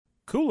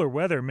Cooler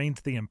weather means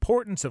the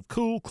importance of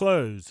cool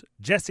clothes.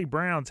 Jesse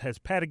Brown's has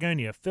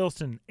Patagonia,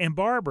 Filson, and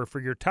Barber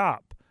for your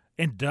top,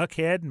 and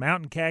Duckhead,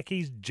 Mountain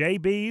Khakis,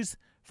 JB's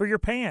for your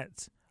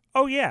pants.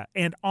 Oh yeah,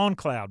 and On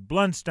Cloud,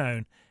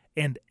 Blundstone,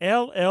 and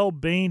LL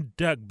Bean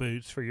duck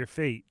boots for your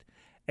feet.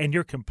 And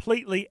you're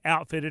completely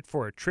outfitted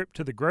for a trip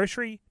to the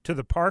grocery, to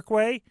the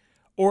parkway,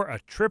 or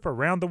a trip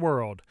around the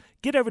world.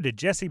 Get over to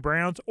Jesse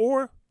Brown's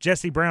or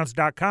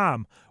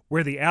jessebrowns.com,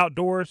 where the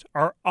outdoors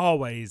are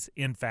always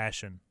in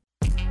fashion.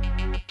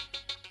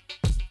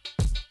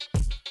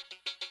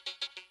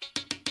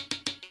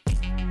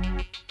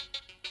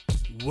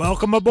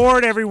 Welcome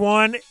aboard,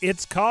 everyone.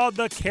 It's called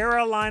the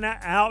Carolina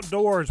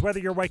Outdoors.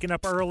 Whether you're waking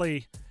up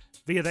early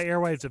via the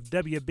airwaves of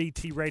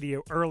WBT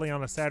Radio early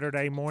on a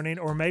Saturday morning,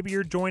 or maybe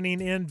you're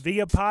joining in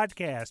via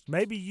podcast.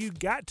 Maybe you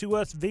got to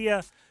us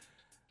via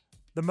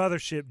the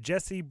mothership,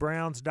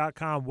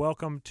 jessebrowns.com.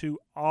 Welcome to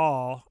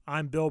all.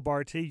 I'm Bill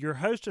Barty, your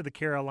host of the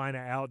Carolina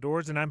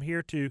Outdoors, and I'm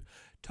here to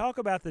talk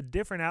about the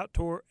different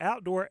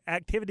outdoor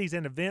activities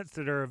and events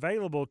that are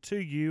available to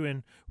you.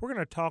 And we're going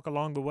to talk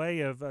along the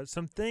way of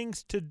some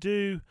things to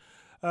do,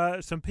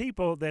 some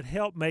people that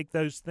help make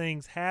those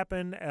things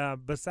happen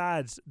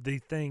besides the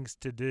things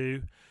to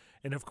do.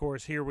 And, of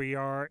course, here we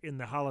are in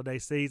the holiday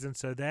season,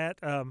 so that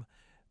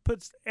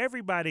puts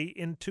everybody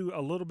into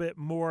a little bit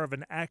more of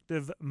an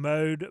active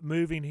mode,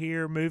 moving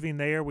here, moving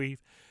there.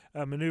 We've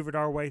maneuvered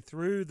our way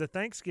through the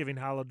Thanksgiving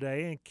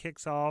holiday and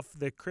kicks off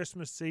the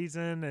Christmas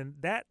season and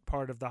that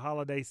part of the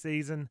holiday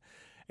season.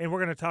 And we're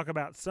going to talk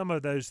about some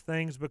of those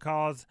things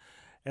because,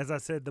 as I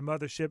said, the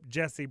mothership,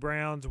 Jesse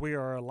Brown's, we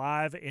are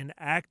alive and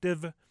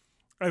active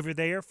over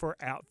there for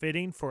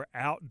outfitting for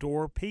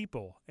outdoor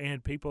people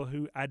and people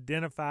who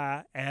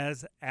identify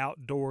as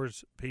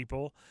outdoors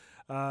people.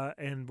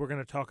 And we're going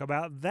to talk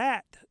about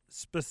that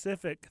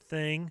specific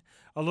thing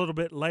a little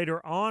bit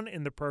later on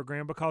in the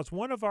program because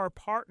one of our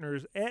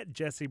partners at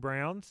Jesse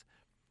Brown's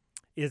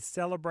is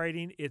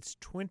celebrating its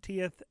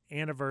 20th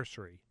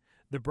anniversary.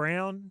 The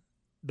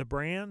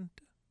brand,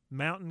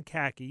 Mountain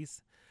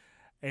Khakis,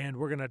 and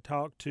we're going to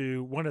talk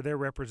to one of their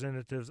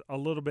representatives a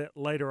little bit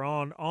later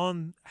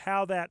on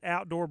how that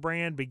outdoor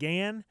brand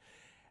began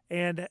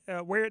and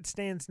where it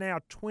stands now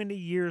 20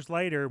 years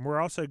later. And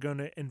we're also going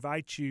to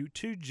invite you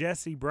to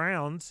Jesse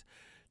Brown's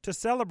to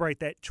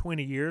celebrate that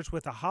 20 years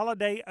with a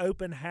holiday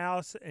open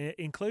house,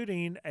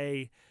 including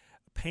a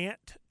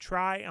pant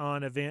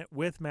try-on event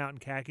with Mountain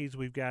Khakis.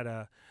 We've got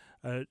a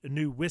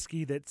new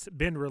whiskey that's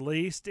been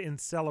released in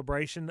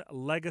celebration,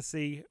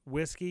 Legacy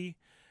Whiskey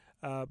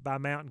by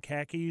Mountain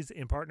Khakis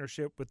in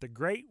partnership with the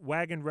Great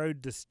Wagon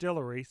Road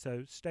Distillery.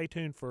 So stay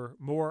tuned for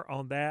more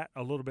on that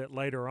a little bit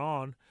later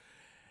on.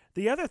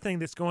 The other thing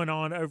that's going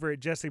on over at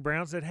Jesse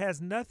Brown's that has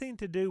nothing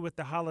to do with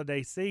the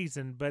holiday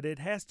season, but it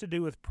has to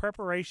do with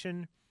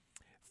preparation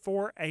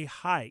for a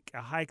hike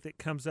that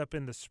comes up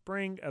in the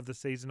spring of the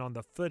season on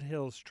the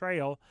Foothills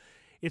Trail.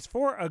 It's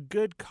for a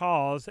good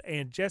cause,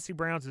 and Jesse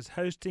Brown's is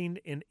hosting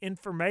an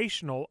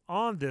informational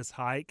on this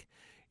hike.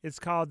 It's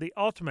called the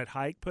Ultimate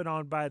Hike, put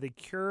on by the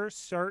Cure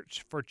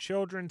Search for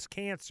Children's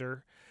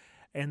Cancer.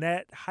 And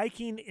that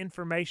hiking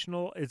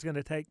informational is going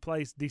to take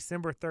place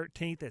December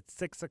 13th at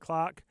 6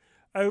 o'clock.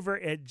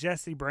 Over at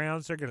Jesse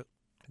Brown's, there are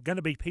going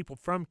to be people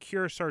from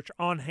Cure Search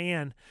on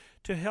hand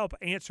to help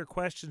answer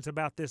questions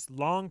about this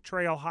long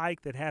trail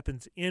hike that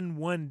happens in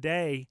one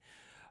day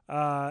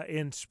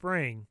in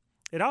spring.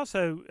 It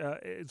also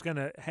is going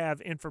to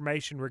have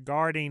information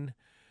regarding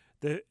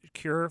the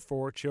cure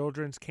for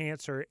children's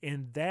cancer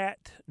in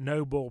that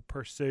noble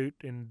pursuit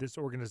in this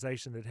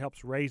organization that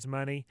helps raise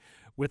money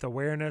with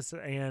awareness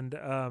and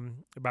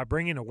by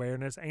bringing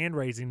awareness and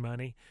raising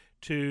money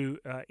to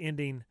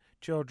ending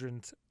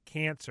children's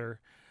cancer.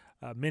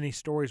 Many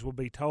stories will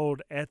be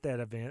told at that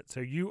event. So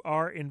you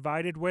are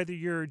invited, whether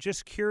you're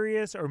just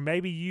curious or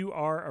maybe you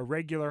are a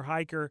regular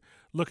hiker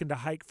looking to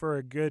hike for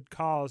a good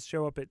cause.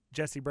 Show up at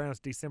Jesse Brown's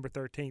December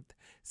 13th,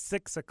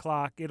 6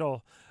 o'clock.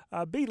 It'll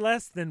be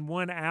less than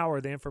 1 hour,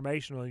 the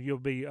informational. You'll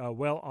be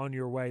well on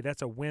your way.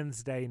 That's a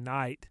Wednesday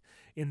night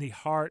in the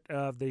heart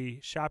of the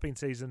shopping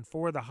season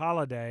for the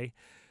holiday.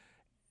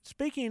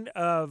 Speaking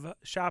of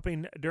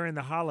shopping during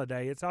the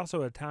holiday, it's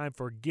also a time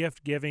for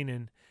gift giving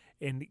and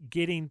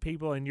getting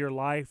people in your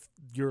life,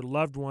 your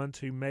loved ones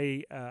who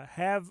may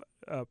have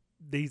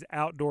these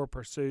outdoor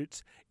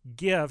pursuits,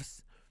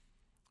 gifts.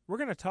 We're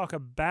going to talk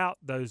about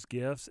those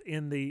gifts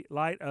in the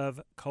light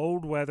of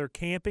cold weather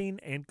camping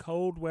and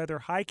cold weather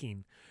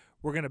hiking.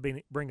 We're going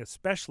to bring a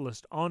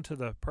specialist onto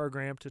the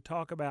program to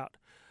talk about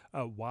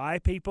why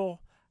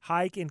people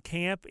hike and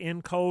camp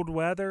in cold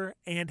weather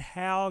and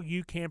how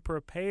you can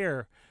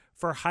prepare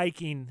for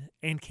hiking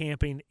and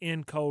camping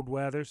in cold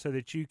weather so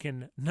that you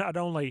can not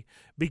only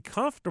be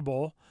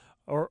comfortable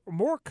or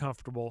more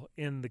comfortable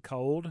in the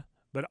cold,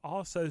 but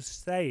also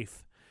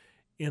safe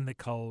in the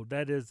cold.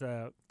 That is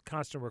a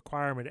constant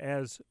requirement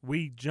as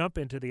we jump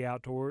into the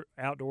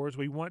outdoors.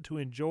 We want to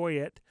enjoy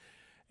it,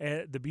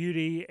 the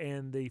beauty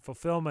and the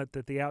fulfillment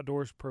that the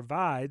outdoors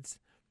provides,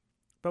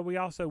 but we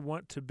also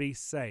want to be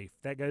safe.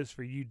 That goes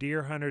for you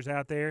deer hunters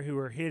out there who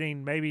are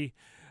hitting maybe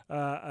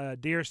a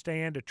deer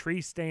stand, a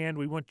tree stand.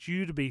 We want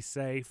you to be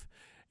safe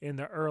in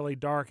the early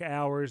dark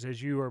hours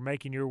as you are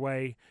making your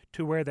way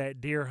to where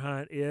that deer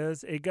hunt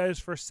is. It goes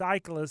for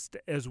cyclists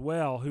as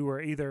well, who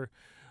are either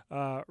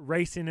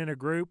racing in a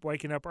group,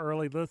 waking up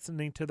early,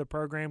 listening to the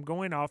program,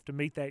 going off to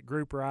meet that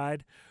group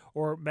ride,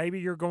 or maybe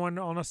you're going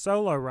on a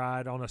solo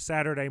ride on a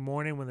Saturday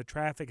morning when the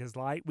traffic is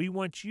light. We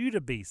want you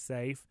to be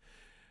safe.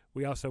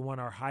 We also want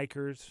our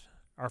hikers,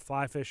 our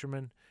fly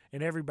fishermen,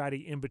 and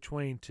everybody in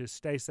between to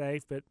stay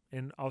safe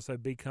and also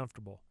be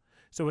comfortable.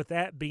 So with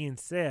that being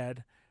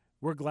said,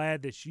 we're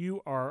glad that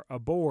you are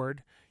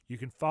aboard. You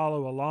can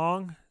follow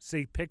along,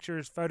 see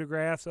pictures,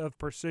 photographs of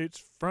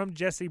pursuits from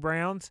Jesse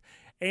Brown's,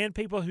 and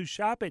people who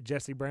shop at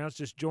Jesse Brown's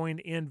just join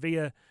in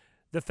via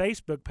the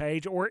Facebook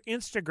page or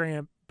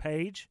Instagram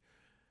page.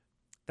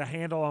 The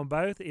handle on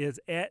both is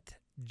at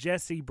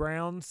Jesse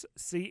Brown's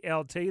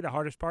CLT. The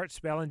hardest part,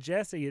 spelling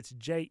Jesse, it's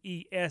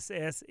Jesse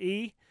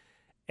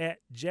at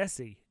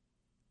Jesse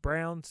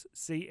Brown's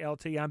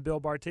CLT. I'm Bill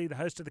Barty, the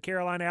host of the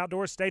Carolina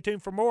Outdoors. Stay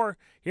tuned for more.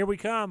 Here we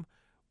come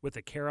with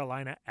the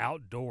Carolina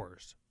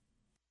Outdoors.